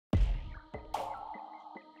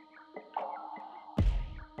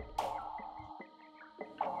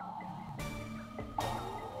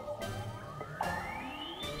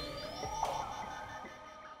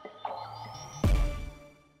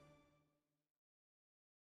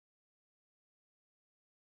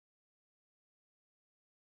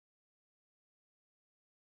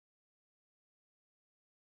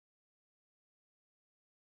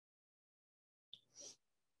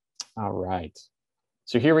All right.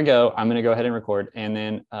 So here we go. I'm going to go ahead and record. And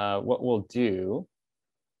then what we'll do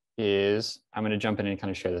is I'm going to jump in and kind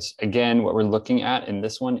of share this. Again, what we're looking at in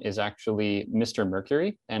this one is actually Mr.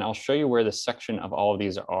 Mercury. And I'll show you where the section of all of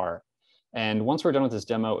these are. And once we're done with this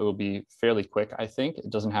demo, it will be fairly quick, I think. It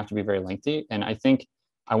doesn't have to be very lengthy. And I think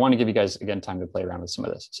I want to give you guys, again, time to play around with some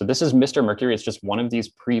of this. So this is Mr. Mercury. It's just one of these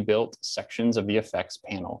pre-built sections of the effects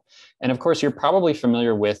panel. And of course, you're probably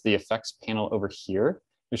familiar with the effects panel over here.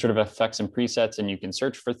 There's sort of effects and presets, and you can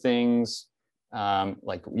search for things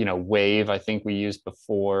like, wave, I think we used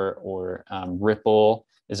before, or ripple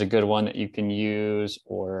is a good one that you can use,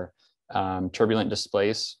 or turbulent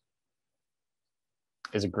displace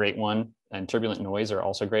is a great one. And turbulent noise are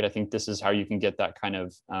also great. I think this is how you can get that kind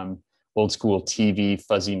of old school TV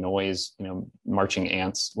fuzzy noise, marching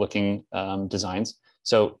ants looking designs.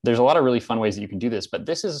 So there's a lot of really fun ways that you can do this, but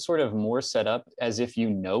this is sort of more set up as if you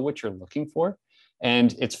know what you're looking for.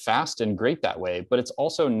 And it's fast and great that way, but it's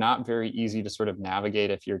also not very easy to sort of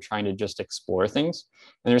navigate if you're trying to just explore things.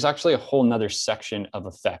 And there's actually a whole nother section of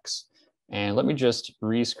effects. And let me just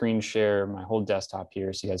re-screen share my whole desktop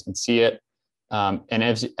here so you guys can see it. And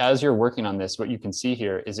as you're working on this, what you can see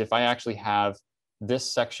here is if I actually have this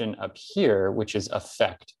section up here, which is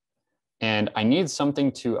effect, and I need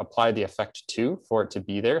something to apply the effect to for it to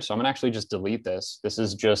be there. So I'm gonna actually just delete this. This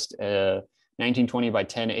is just a 1920 by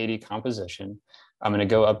 1080 composition. I'm gonna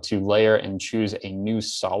go up to layer and choose a new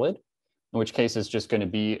solid, in which case it's just gonna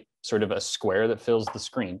be sort of a square that fills the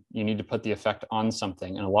screen. You need to put the effect on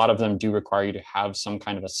something, and a lot of them do require you to have some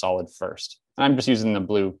kind of a solid first. And I'm just using the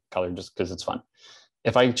blue color just because it's fun.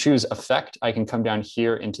 If I choose effect, I can come down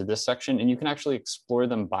here into this section, and you can actually explore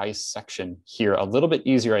them by section here a little bit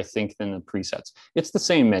easier, I think, than the presets. It's the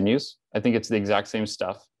same menus. I think it's the exact same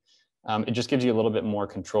stuff. It just gives you a little bit more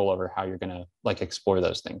control over how you're gonna explore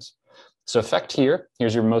those things. So effect here,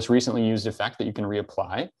 here's your most recently used effect that you can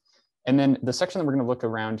reapply. And then the section that we're gonna look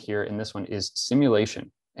around here in this one is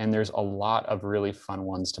simulation. And there's a lot of really fun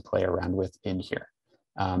ones to play around with in here.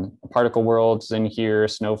 Particle worlds in here,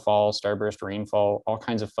 snowfall, starburst, rainfall, all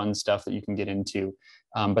kinds of fun stuff that you can get into.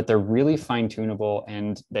 But they're really fine-tunable,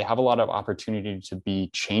 and they have a lot of opportunity to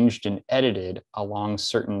be changed and edited along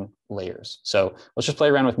certain layers. So let's just play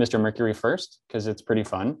around with Mr. Mercury first, because it's pretty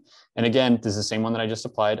fun. And again, this is the same one that I just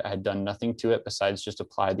applied. I had done nothing to it besides just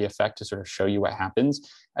apply the effect to sort of show you what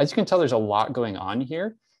happens. As you can tell, there's a lot going on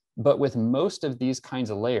here. But with most of these kinds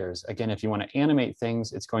of layers, again, if you want to animate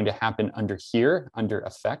things, it's going to happen under here, under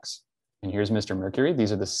effects. And here's Mr. Mercury.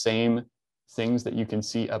 These are the same things that you can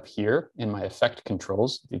see up here in my effect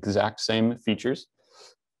controls, the exact same features.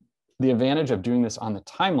 The advantage of doing this on the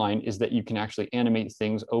timeline is that you can actually animate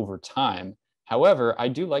things over time. However, I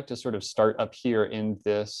do like to sort of start up here in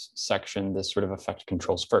this section, this sort of effect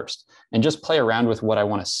controls first, and just play around with what I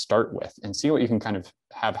want to start with and see what you can kind of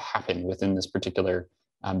have happen within this particular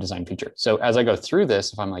design feature. So as I go through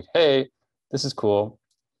this, if I'm like, hey, this is cool,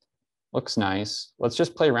 looks nice, let's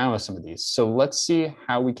just play around with some of these. So let's see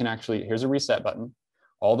how we can actually, here's a reset button.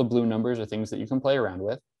 All the blue numbers are things that you can play around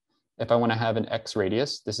with. If I want to have an X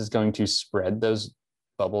radius, this is going to spread those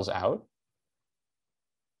bubbles out.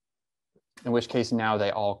 In which case now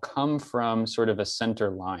they all come from sort of a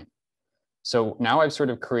center line. So now I've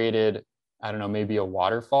sort of created, I don't know, maybe a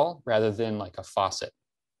waterfall rather than like a faucet,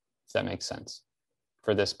 if that makes sense,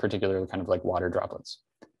 for this particular kind of like water droplets.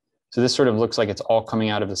 So this sort of looks like it's all coming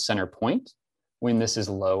out of the center point when this is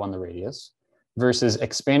low on the radius, versus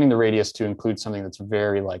expanding the radius to include something that's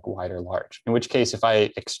very like wide or large. In which case, if I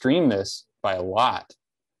extreme this by a lot,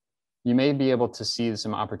 you may be able to see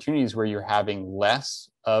some opportunities where you're having less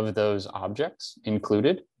of those objects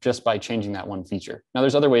included just by changing that one feature. Now,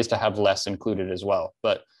 there's other ways to have less included as well,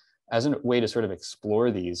 but as a way to sort of explore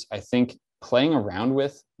these, I think playing around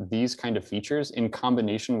with these kind of features in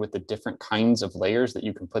combination with the different kinds of layers that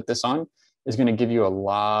you can put this on is going to give you a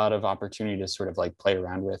lot of opportunity to sort of like play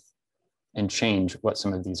around with and change what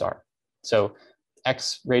some of these are. So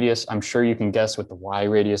X radius, I'm sure you can guess what the Y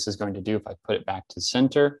radius is going to do if I put it back to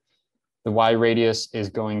center. The Y radius is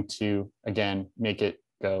going to, again, make it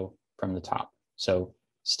go from the top. So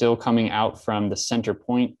still coming out from the center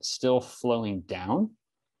point, still flowing down,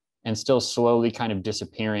 and still slowly kind of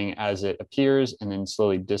disappearing as it appears, and then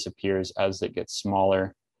slowly disappears as it gets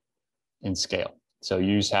smaller in scale. So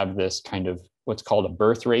you just have this kind of what's called a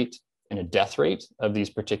birth rate and a death rate of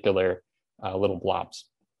these particular little blobs.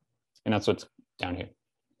 And that's what's down here.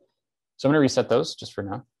 So I'm gonna reset those just for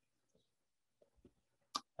now.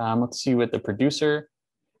 Let's see what the producer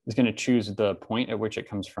is gonna choose the point at which it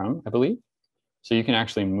comes from, I believe. So you can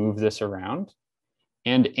actually move this around.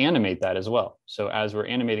 and animate that as well. So as we're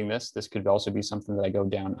animating this, this could also be something that I go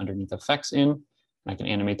down underneath effects in, and I can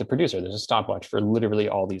animate the producer. There's a stopwatch for literally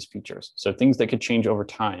all these features. So things that could change over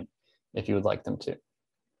time if you would like them to.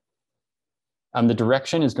 The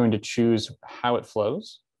direction is going to choose how it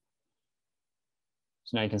flows.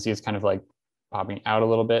 So now you can see it's kind of like popping out a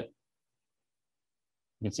little bit.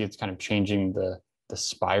 You can see it's kind of changing the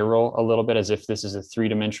spiral a little bit as if this is a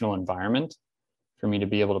three-dimensional environment for me to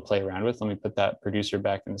be able to play around with. Let me put that producer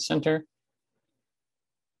back in the center.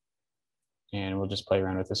 And we'll just play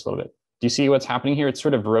around with this a little bit. Do you see what's happening here? It's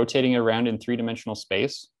sort of rotating around in three-dimensional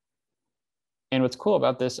space. And what's cool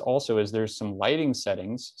about this also is there's some lighting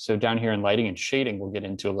settings. So down here in lighting and shading, we'll get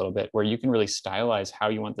into a little bit, where you can really stylize how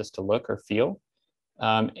you want this to look or feel.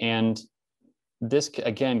 And this,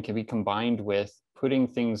 again, can be combined with putting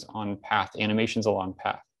things on path, animations along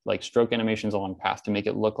path, like stroke animations along path, to make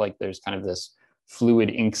it look like there's kind of this fluid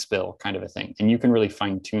ink spill kind of a thing. And you can really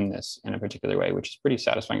fine tune this in a particular way, which is pretty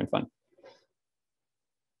satisfying and fun.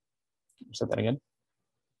 Say that again.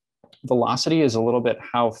 Velocity is a little bit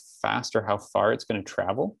how fast or how far it's going to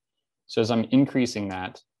travel. So as I'm increasing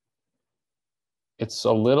that, it's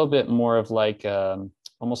a little bit more of like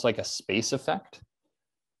almost like a space effect,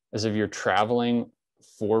 as if you're traveling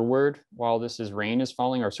forward while rain is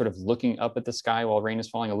falling, or sort of looking up at the sky while rain is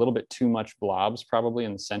falling. A little bit too much blobs probably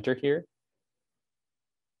in the center here.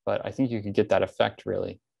 But I think you could get that effect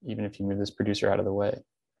really, even if you move this producer out of the way.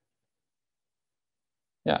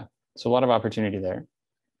 Yeah, so a lot of opportunity there.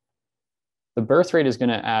 The birth rate is going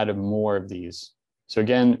to add more of these. So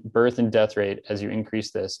again, birth and death rate, as you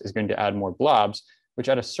increase this, is going to add more blobs, which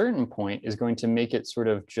at a certain point is going to make it sort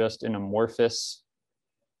of just an amorphous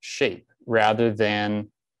shape rather than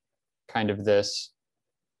kind of this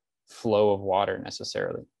flow of water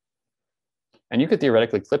necessarily. And you could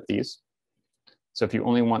theoretically clip these. So if you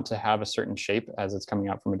only want to have a certain shape as it's coming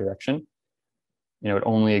out from a direction, it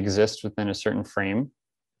only exists within a certain frame.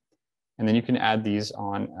 And then you can add these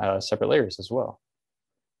on separate layers as well,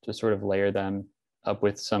 to sort of layer them up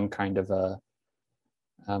with some kind of a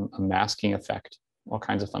masking effect, all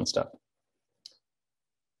kinds of fun stuff.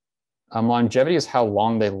 Longevity is how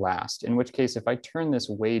long they last, in which case, if I turn this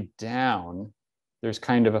way down, there's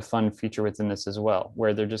kind of a fun feature within this as well,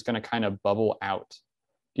 where they're just going to kind of bubble out.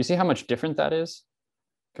 Do you see how much different that is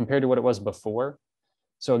compared to what it was before?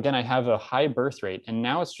 So again, I have a high birth rate, and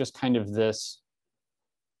now it's just kind of this,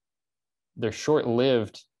 they're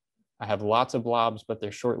short-lived. I have lots of blobs, but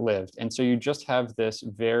they're short-lived. And so you just have this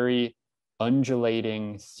very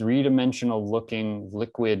undulating, three-dimensional looking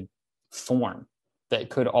liquid form that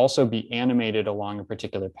could also be animated along a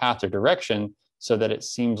particular path or direction so that it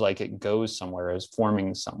seems like it goes somewhere, is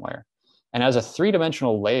forming somewhere. And as a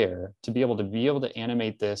three-dimensional layer, to be able to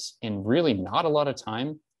animate this in really not a lot of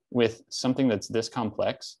time with something that's this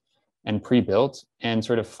complex and pre-built and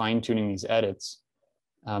sort of fine-tuning these edits,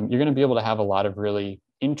 you're going to be able to have a lot of really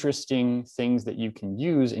interesting things that you can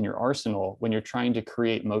use in your arsenal when you're trying to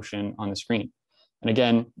create motion on the screen. And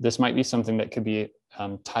again, this might be something that could be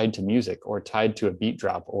tied to music or tied to a beat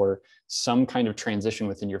drop or some kind of transition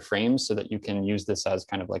within your frames so that you can use this as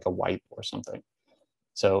kind of like a wipe or something.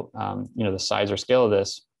 So, the size or scale of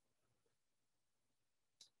this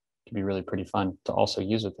can be really pretty fun to also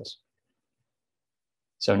use with this.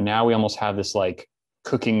 So now we almost have this like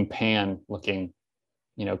cooking pan looking,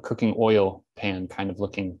 cooking oil pan kind of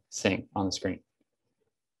looking thing on the screen.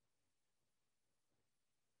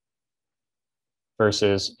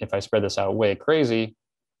 Versus if I spread this out way crazy,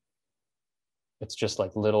 it's just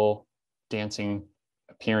like little dancing,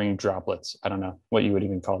 appearing droplets. I don't know what you would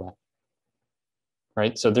even call that.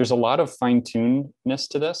 Right? So there's a lot of fine-tunedness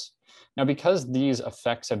to this. Now, because these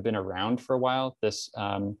effects have been around for a while, this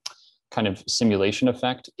kind of simulation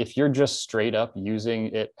effect, if you're just straight up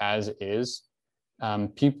using it as is,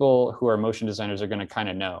 people who are motion designers are going to kind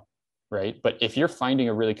of know, right? But if you're finding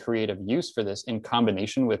a really creative use for this in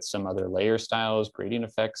combination with some other layer styles, gradient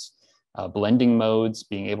effects, blending modes,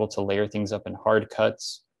 being able to layer things up in hard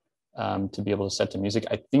cuts to be able to set to music,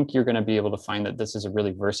 I think you're going to be able to find that this is a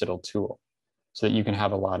really versatile tool so that you can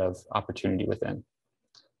have a lot of opportunity within.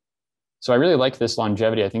 So I really like this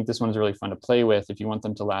longevity. I think this one's really fun to play with if you want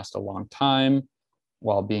them to last a long time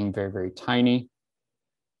while being very, very tiny.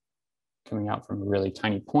 Coming out from a really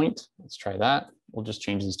tiny point. Let's try that. We'll just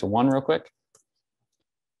change these to 1 real quick.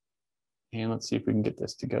 And let's see if we can get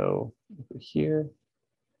this to go over here.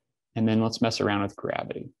 And then let's mess around with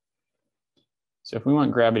gravity. So if we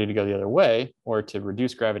want gravity to go the other way, or to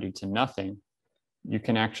reduce gravity to nothing, you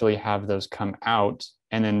can actually have those come out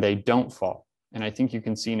and then they don't fall. And I think you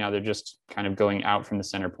can see now they're just kind of going out from the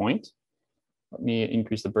center point. Let me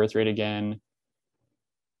increase the birth rate again.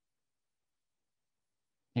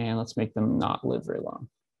 And let's make them not live very long.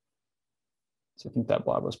 So I think that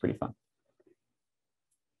blob was pretty fun.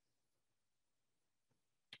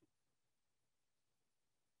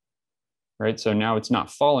 Right, so now it's not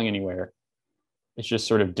falling anywhere. It's just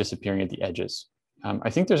sort of disappearing at the edges. I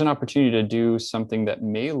think there's an opportunity to do something that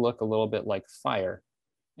may look a little bit like fire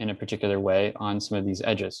in a particular way on some of these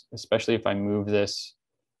edges, especially if I move this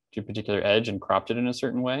to a particular edge and cropped it in a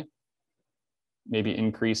certain way. Maybe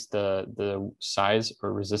increase the size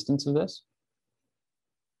or resistance of this.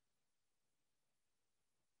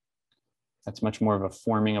 That's much more of a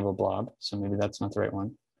forming of a blob, so maybe that's not the right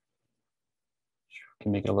one.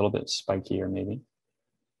 Can make it a little bit spikier maybe.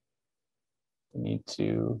 We need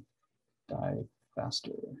to die faster.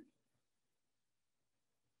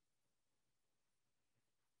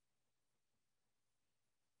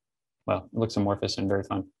 Well, it looks amorphous and very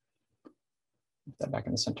fun. Put that back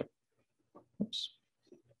in the center. Oops.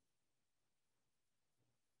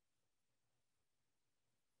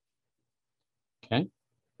 Okay.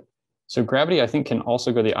 So gravity, I think, can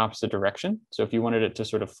also go the opposite direction. So if you wanted it to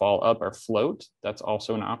sort of fall up or float, that's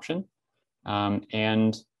also an option.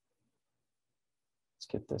 And let's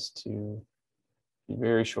get this to be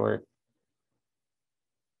very short.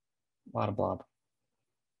 A lot of blob.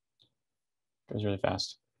 Goes really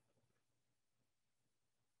fast.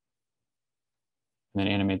 And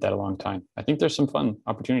then animate that a long time. I think there's some fun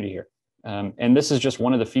opportunity here. And this is just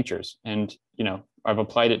one of the features. And I've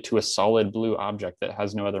applied it to a solid blue object that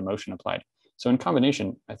has no other motion applied. So in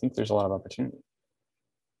combination, I think there's a lot of opportunity.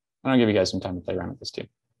 And I'll give you guys some time to play around with this too.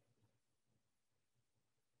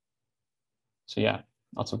 So yeah,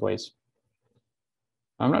 lots of ways.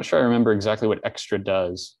 I'm not sure I remember exactly what extra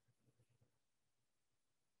does.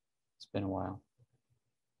 It's been a while.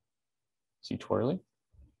 See twirly?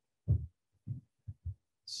 Let's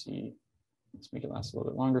see. Let's make it last a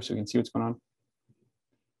little bit longer so we can see what's going on.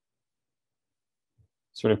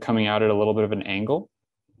 Sort of coming out at a little bit of an angle.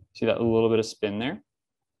 See that little bit of spin there?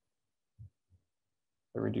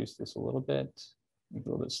 I reduce this a little bit, make it a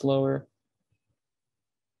little bit slower.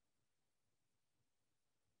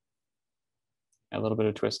 A little bit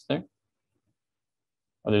of twist there.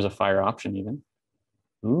 Oh, there's a fire option even.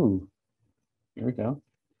 Ooh, here we go.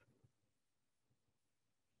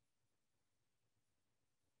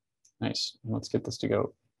 Nice. And let's get this to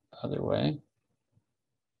go the other way.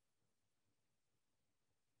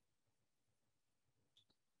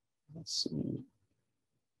 Let's see.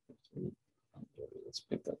 Let's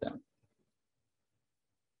pick that down.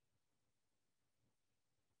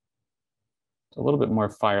 It's a little bit more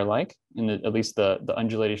fire-like, in at least the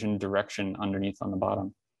undulation direction underneath on the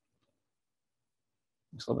bottom.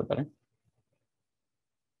 Looks a little bit better.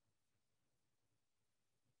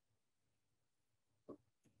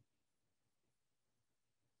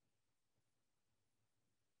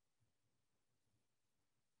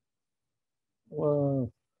 Whoa.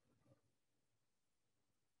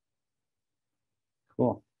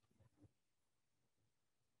 Cool.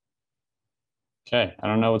 Okay, I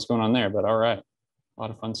don't know what's going on there, but all right. A lot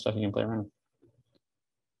of fun stuff you can play around with.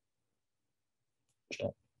 Yeah,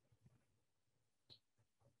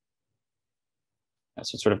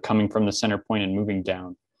 so it's sort of coming from the center point and moving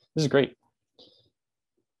down. This is great.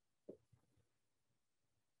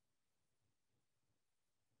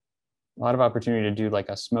 A lot of opportunity to do like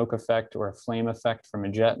a smoke effect or a flame effect from a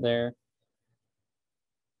jet there.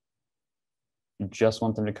 You just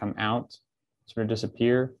want them to come out, sort of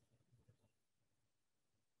disappear.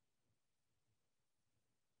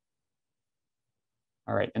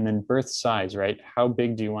 All right, and then birth size, right? How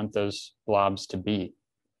big do you want those blobs to be?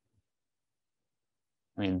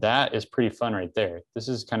 I mean, that is pretty fun right there. This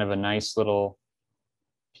is kind of a nice little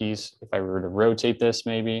piece. If I were to rotate this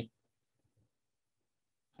maybe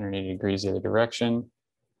 180 degrees the other direction.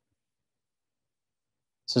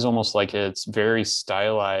 This is almost like it's very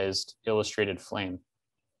stylized illustrated flame.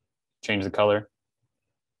 Change the color.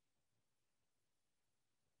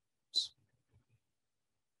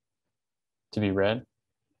 To be red,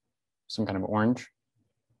 some kind of orange.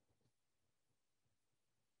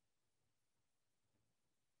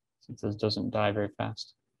 Since this doesn't die very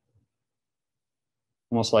fast.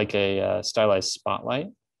 Almost like a stylized spotlight.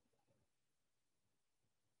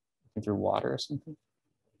 Through water or something.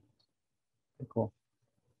 Very cool. All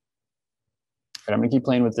right, I'm gonna keep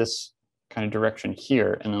playing with this kind of direction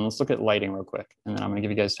here, and then let's look at lighting real quick, and then I'm gonna give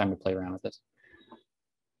you guys time to play around with this.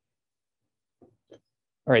 All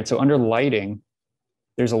right, so under lighting,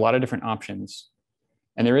 there's a lot of different options.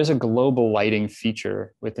 And there is a global lighting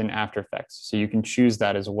feature within After Effects, so you can choose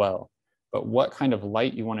that as well. But what kind of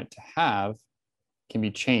light you want it to have can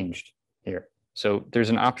be changed here. So there's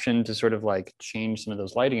an option to sort of like change some of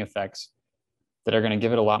those lighting effects that are going to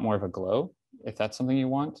give it a lot more of a glow. If that's something you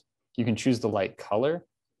want, you can choose the light color.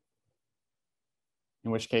 In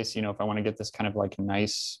which case, you know, if I want to get this kind of like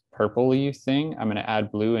nice purpley thing, I'm going to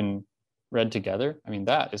add blue and red together. I mean,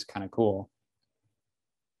 that is kind of cool.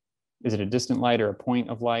 Is it a distant light or a point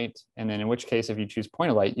of light? And then in which case, if you choose point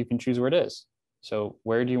of light, you can choose where it is. So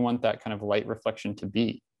where do you want that kind of light reflection to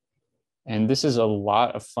be? And this is a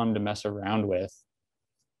lot of fun to mess around with.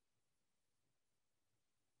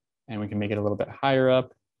 And we can make it a little bit higher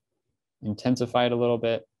up, intensify it a little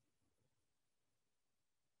bit.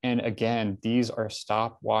 And again, these are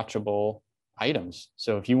stopwatchable items.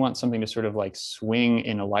 So if you want something to sort of like swing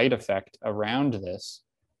in a light effect around this,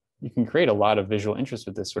 you can create a lot of visual interest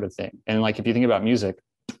with this sort of thing. And like, if you think about music,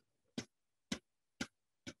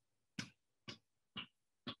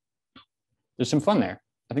 there's some fun there.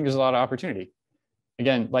 I think there's a lot of opportunity.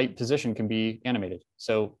 Again, light position can be animated.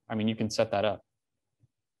 So, I mean, you can set that up.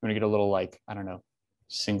 You want to get a little like, I don't know,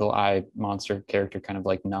 single eye monster character kind of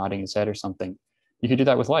like nodding his head or something. You could do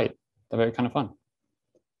that with light. That'd be kind of fun.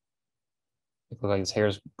 It looks like his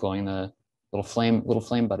hair's glowing, the little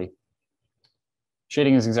flame buddy.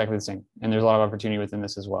 Shading is exactly the same. And there's a lot of opportunity within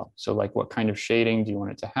this as well. So like, what kind of shading do you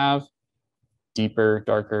want it to have? Deeper,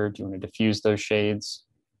 darker? Do you want to diffuse those shades?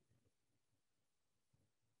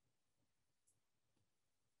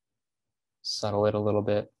 Settle it a little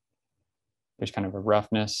bit. There's kind of a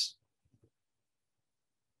roughness.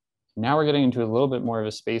 Now we're getting into a little bit more of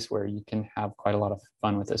a space where you can have quite a lot of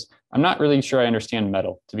fun with this. I'm not really sure I understand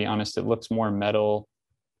metal, to be honest. It looks more metal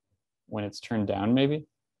when it's turned down, maybe.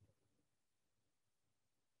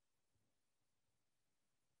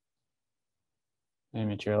 And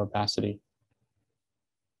material opacity.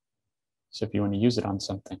 So if you want to use it on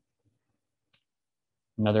something.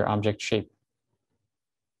 Another object shape.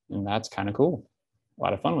 And that's kind of cool. A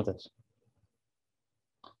lot of fun with this.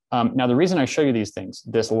 Now, the reason I show you these things,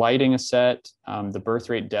 this lighting set, the birth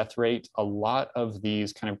rate, death rate, a lot of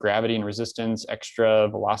these kind of gravity and resistance, extra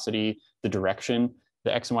velocity, the direction,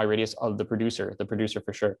 the X and Y radius of the producer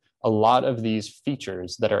for sure. A lot of these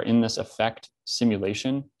features that are in this effect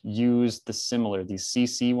simulation use these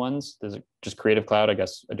CC ones. There's just Creative Cloud, I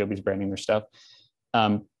guess Adobe's branding their stuff.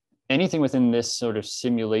 Anything within this sort of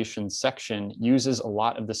simulation section uses a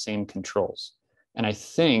lot of the same controls. And I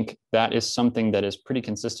think that is something that is pretty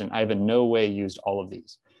consistent. I have in no way used all of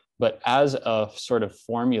these, but as a sort of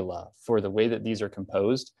formula for the way that these are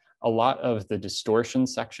composed, a lot of the distortion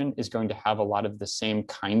section is going to have a lot of the same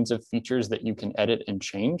kinds of features that you can edit and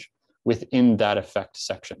change within that effect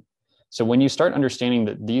section. So when you start understanding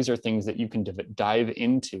that these are things that you can dive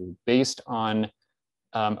into based on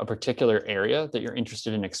a particular area that you're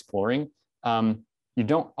interested in exploring, you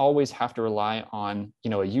don't always have to rely on, you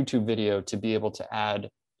know, a YouTube video to be able to add,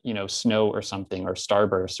 you know, snow or something or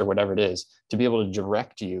starburst or whatever it is to be able to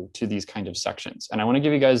direct you to these kind of sections. And I want to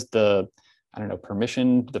give you guys the, I don't know,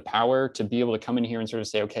 permission, the power to be able to come in here and sort of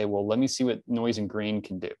say, okay, well, let me see what noise and grain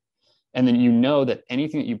can do. And then you know that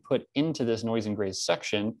anything that you put into this noise and grain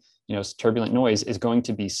section, you know, turbulent noise is going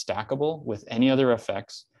to be stackable with any other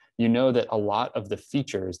effects. You know that a lot of the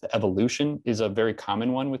features, the evolution is a very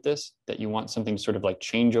common one with this, that you want something to sort of like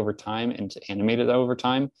change over time and to animate it over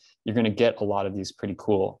time. You're going to get a lot of these pretty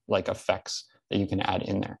cool like effects that you can add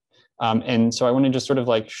in there. And so I want to just sort of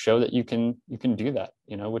like show that you can do that,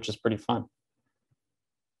 you know, which is pretty fun.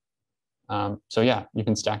 So yeah, you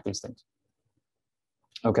can stack these things.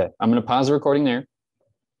 Okay, I'm going to pause the recording there,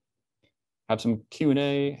 have some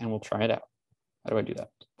Q&A, and we'll try it out. How do I do that?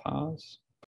 Pause.